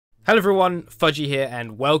Hello everyone, Fudgy here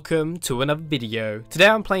and welcome to another video. Today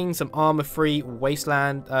I'm playing some Arma free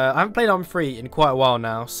Wasteland. I haven't played Arma free in quite a while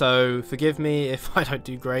now, so forgive me if I don't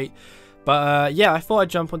do great. But yeah, I thought I'd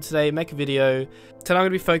jump on today, make a video. Today I'm going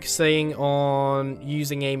to be focusing on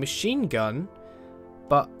using a machine gun,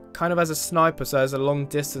 but kind of as a sniper, so as a long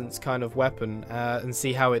distance kind of weapon, and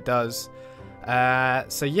see how it does.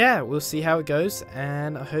 So yeah, we'll see how it goes,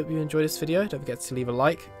 and I hope you enjoy this video. Don't forget to leave a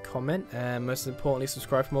like, comment, and most importantly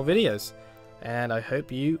subscribe for more videos, and I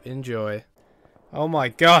hope you enjoy. Oh my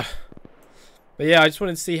god. But yeah, I just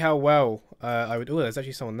wanted to see how well I would. Oh, there's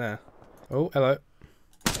actually someone there. Oh, hello.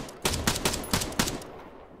 I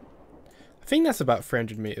think that's about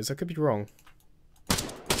 300 meters. I could be wrong.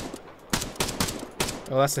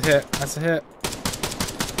 Oh, that's a hit. That's a hit.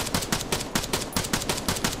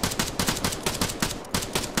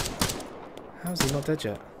 How is he not dead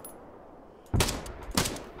yet?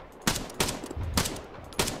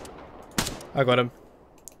 I got him.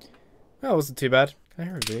 That wasn't too bad. Can I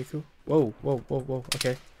hear a vehicle? Whoa, whoa, whoa, whoa.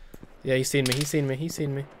 Okay. Yeah, he's seen me. He's seen me. He's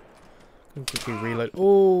seen me. Can quickly reload.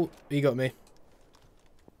 Oh, he got me.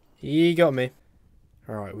 He got me.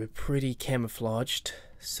 Alright, we're pretty camouflaged.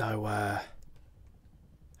 So,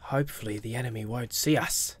 hopefully the enemy won't see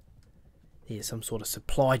us. There's some sort of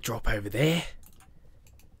supply drop over there.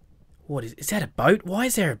 What is that a boat? Why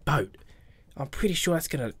is there a boat? I'm pretty sure that's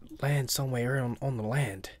going to land somewhere on the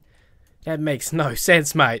land. That makes no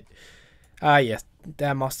sense, mate. Yes,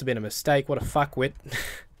 that must have been a mistake. What a fuckwit.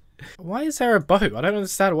 Why is there a boat? I don't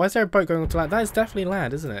understand. Why is there a boat going onto land? That is definitely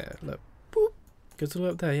land, isn't it? Look. Boop. Goes all the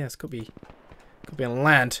way up there. Yes, could be on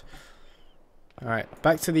land. Alright,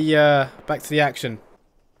 back to the action.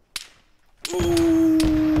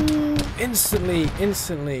 Ooh,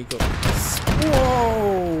 instantly got.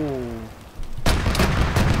 Whoa!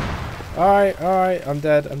 Alright, I'm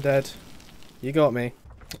dead. You got me.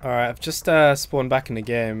 Alright, I've just spawned back in the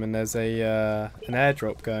game and there's an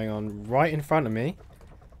airdrop going on right in front of me,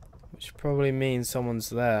 which probably means someone's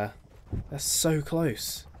there. That's so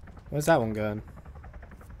close. Where's that one going?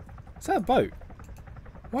 Is that a boat?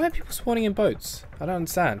 Why are people spawning in boats? I don't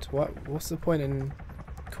understand. What's the point in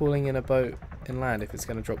calling in a boat inland if it's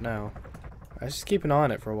going to drop now? Let's just keep an eye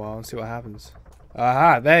on it for a while and see what happens.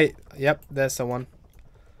 Aha, yep, there's someone.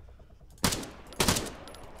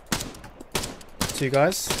 Two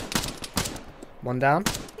guys. One down.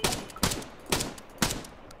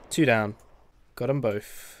 Two down. Got them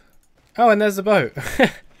both. Oh, and there's the boat.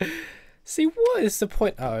 See, what is the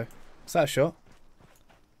point? Uh oh. Is that a shot?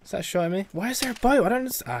 Is that a shot at me? Why is there a boat? I don't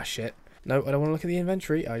understand. Ah, shit. No, I don't want to look at the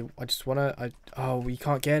inventory. I just want to... Oh, we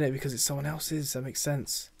can't get in it because it's someone else's. That makes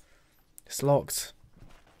sense. It's locked.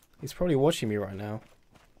 He's probably watching me right now.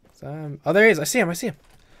 So, oh, there he is. I see him.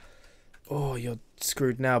 Oh, you're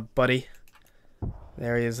screwed now, buddy.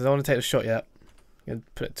 There he is. I don't want to take the shot yet. I'm going to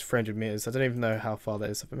put it to 300 meters. I don't even know how far that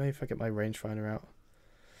is. But maybe if I get my rangefinder out.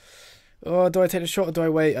 Oh, do I take the shot or do I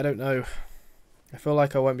wait? I don't know. I feel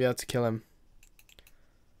like I won't be able to kill him.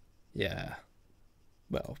 Yeah.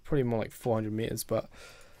 Well, probably more like 400 meters, but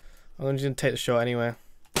I'm just going to take the shot anyway.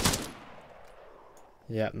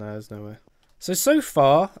 Yeah, no, there's no way. So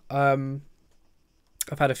far, I've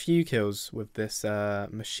had a few kills with this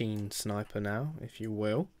machine sniper now, if you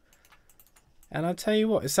will. And I'll tell you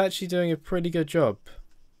what, it's actually doing a pretty good job.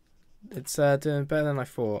 It's doing better than I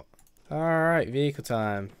thought. Alright, vehicle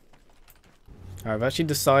time. Alright, I've actually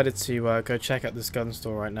decided to go check out this gun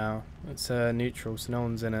store right now. It's neutral, so no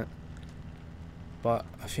one's in it. But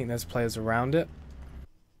I think there's players around it.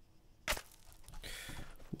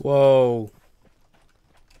 Whoa.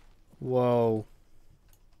 Whoa.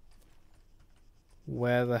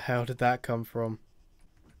 Where the hell did that come from?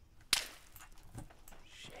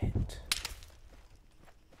 Shit.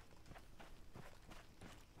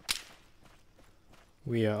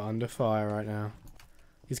 We are under fire right now.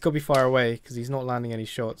 He's got to be far away because he's not landing any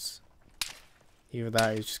shots. Either that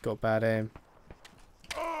or he's just got bad aim.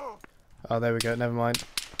 Oh, there we go. Never mind.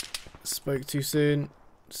 Spoke too soon.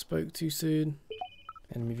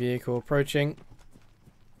 Enemy vehicle approaching.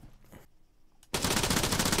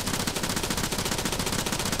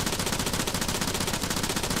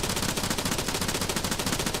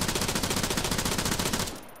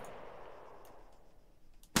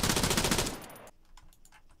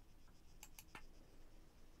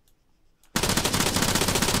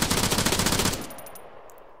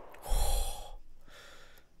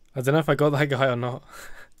 I don't know if I got that guy or not.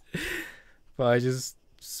 But I just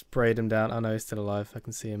sprayed him down. Oh no, he's still alive. I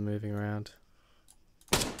can see him moving around.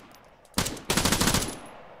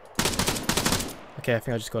 Okay, I think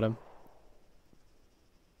I just got him.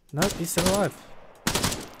 Nope, he's still alive.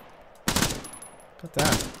 God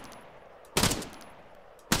damn.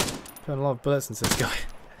 Putting a lot of bullets into this guy.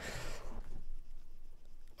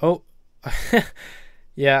 Oh.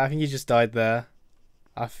 Yeah, I think he just died there.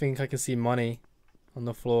 I think I can see money on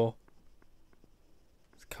the floor.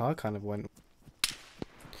 This car kind of went.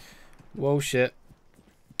 Whoa, shit.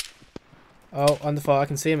 Oh, under fire. I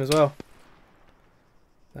can see him as well.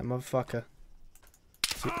 That motherfucker.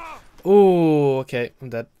 Oh, okay. I'm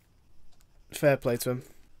dead. Fair play to him.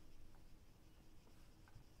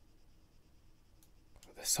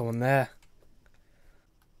 There's someone there.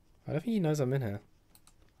 I don't think he knows I'm in here.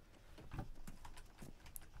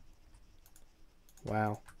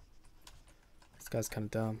 Wow. This guy's kind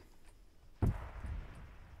of dumb. I'm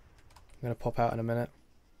going to pop out in a minute.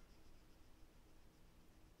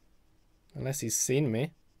 Unless he's seen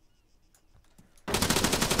me.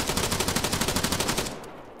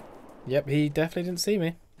 Yep, he definitely didn't see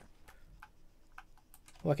me.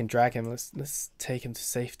 Well, I can drag him. Let's take him to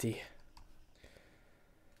safety.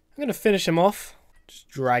 I'm gonna finish him off. Just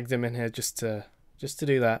dragged him in here just to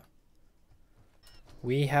do that.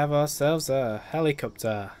 We have ourselves a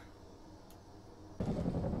helicopter.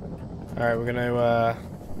 Alright, we're gonna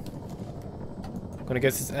go to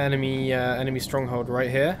this enemy stronghold right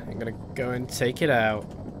here. I'm gonna go and take it out.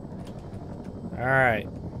 Alright.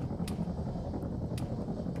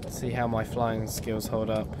 Let's see how my flying skills hold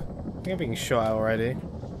up. I think I'm being shot at already.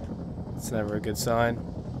 It's never a good sign.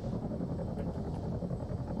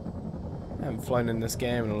 I haven't flown in this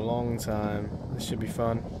game in a long time. This should be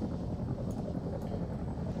fun.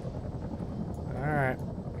 Alright.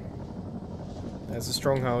 There's a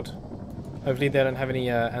stronghold. Hopefully they don't have any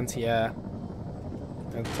anti-air.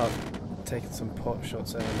 I'm taking some pot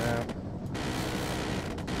shots over now.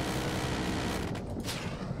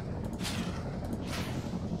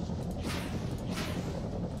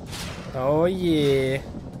 Oh yeah.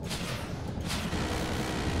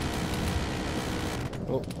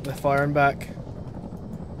 Oh, they're firing back.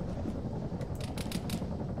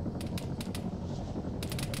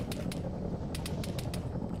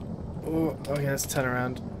 Oh, okay, let's turn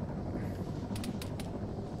around.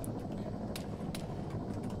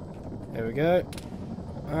 There we go.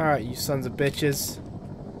 Alright, you sons of bitches.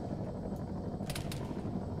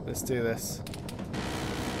 Let's do this.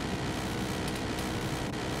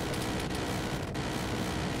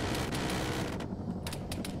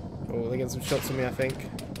 Oh, they're getting some shots on me, I think.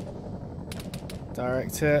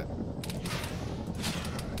 Direct hit.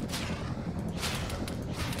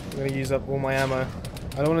 I'm gonna use up all my ammo.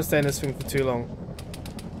 I don't want to stay in this thing for too long.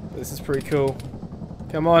 This is pretty cool.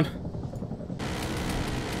 Come on.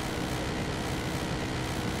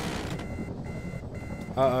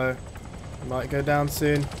 Uh-oh. Might go down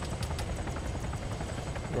soon.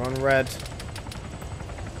 We're on red.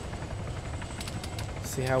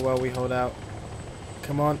 See how well we hold out.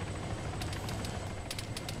 Come on.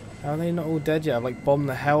 How are they not all dead yet? I've like bombed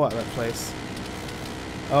the hell out of that place.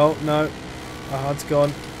 Oh no. Our HUD's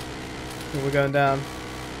gone. We're going down.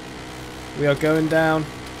 We are going down.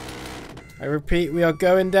 I repeat, we are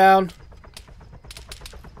going down.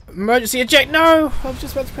 Emergency eject! No! I was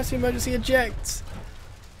just about to press the emergency eject.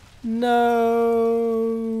 No.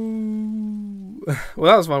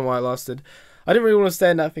 Well, that was fun while it lasted. I didn't really want to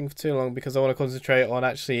stay in that thing for too long because I want to concentrate on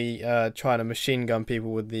actually trying to machine gun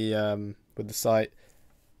people with the sight.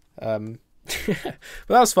 But that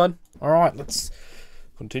was fun. Alright, let's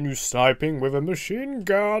continue sniping with a machine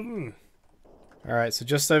gun. Alright, so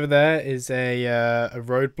just over there is a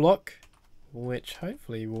roadblock, which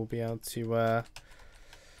hopefully we'll be able to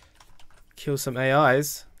kill some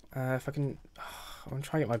AIs. If I can, I want to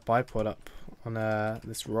try and get my bipod up on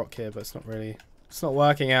this rock here, but it's not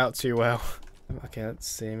working out too well. Okay, let's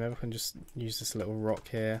see, maybe I can just use this little rock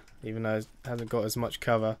here, even though it hasn't got as much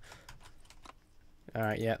cover.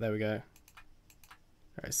 Alright, yeah, there we go.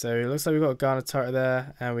 Alright, so it looks like we've got a guy on a turret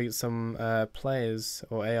there, and we got some players,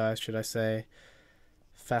 or AI should I say,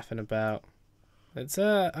 faffing about. It's,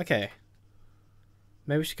 okay.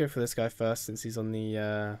 Maybe we should go for this guy first, since he's on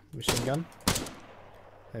the machine gun.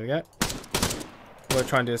 There we go. What I'll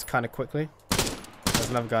try and do this kind of quickly. There's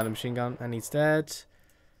another guy on a machine gun, and he's dead.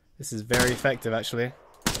 This is very effective, actually.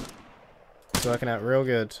 It's working out real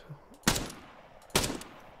good.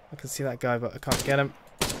 I can see that guy, but I can't get him.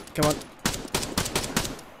 Come on.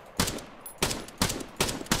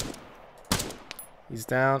 He's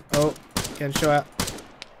down. Oh, getting shot at.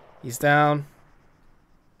 He's down.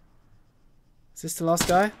 Is this the last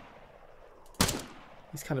guy?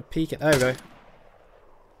 He's kind of peeking. There we go.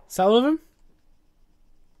 Is that all of them?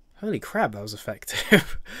 Holy crap, that was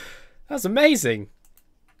effective. That was amazing.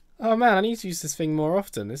 Oh man, I need to use this thing more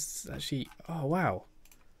often. This is actually... Oh wow.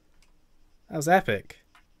 That was epic.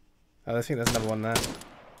 Oh, I think there's another one there.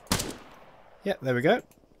 Yeah, there we go.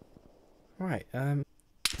 Right,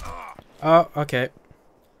 oh, okay.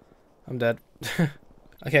 I'm dead.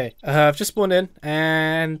 Okay, I've just spawned in,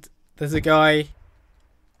 and there's a guy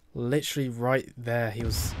literally right there. He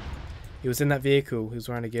was in that vehicle. He was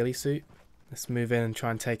wearing a ghillie suit. Let's move in and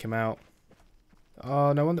try and take him out.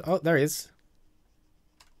 Oh, no wonder. Oh, there he is.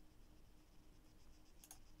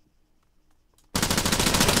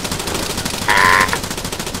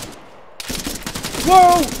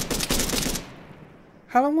 Whoa!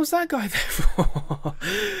 How long was that guy there for?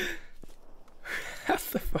 What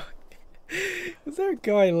the fuck? Was there a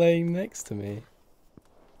guy laying next to me?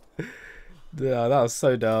 Yeah, that was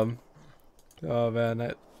so dumb. Oh man,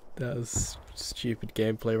 that was stupid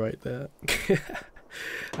gameplay right there.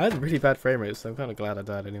 I had really bad frame rate, so I'm kind of glad I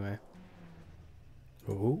died anyway.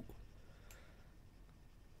 Ooh.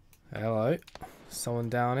 Hello. Someone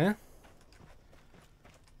down here.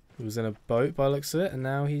 He was in a boat by the looks of it, and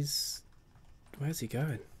now he's... Where's he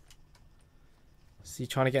going? Is he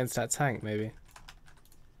trying to get into that tank, maybe?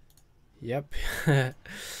 Yep.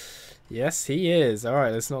 Yes, he is.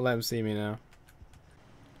 Alright, let's not let him see me now.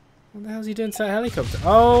 What the hell's he doing to that helicopter?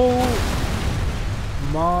 Oh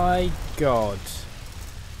my god.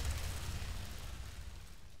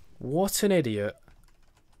 What an idiot.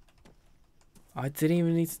 I didn't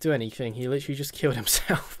even need to do anything. He literally just killed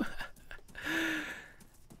himself.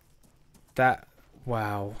 That...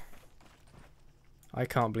 Wow. I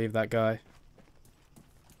can't believe that guy.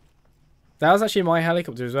 That was actually my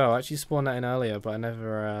helicopter as well. I actually spawned that in earlier, but I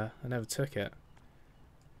never took it.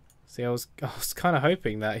 See, I was kind of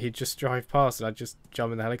hoping that he'd just drive past and I'd just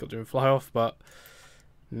jump in the helicopter and fly off, but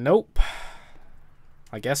nope.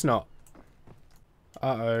 I guess not.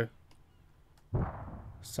 Uh-oh.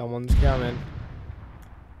 Someone's coming.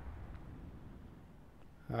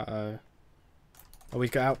 Uh-oh. Oh, he's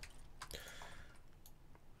got out.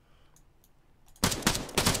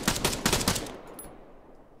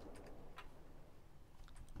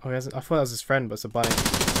 Oh, he hasn't. I thought that was his friend, but it's a bunny.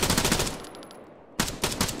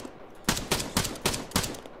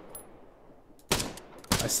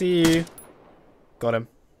 I see you. Got him.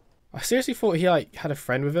 I seriously thought he like had a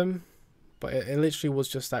friend with him, but it literally was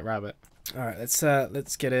just that rabbit. All right,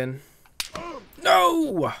 let's get in.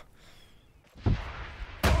 No.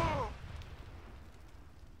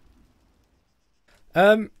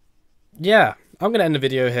 Yeah, I'm gonna end the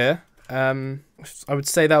video here. I would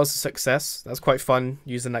say that was a success. That was quite fun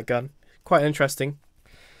using that gun. Quite interesting.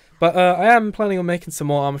 But I am planning on making some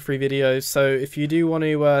more Arma 3 videos, so if you do want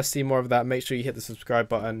to see more of that, make sure you hit the subscribe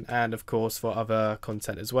button, and of course for other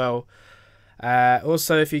content as well.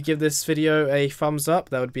 Also, if you give this video a thumbs up,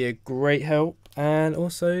 that would be a great help, and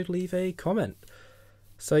also leave a comment.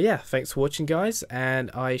 So yeah, thanks for watching guys,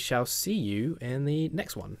 and I shall see you in the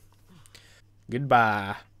next one.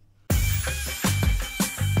 Goodbye.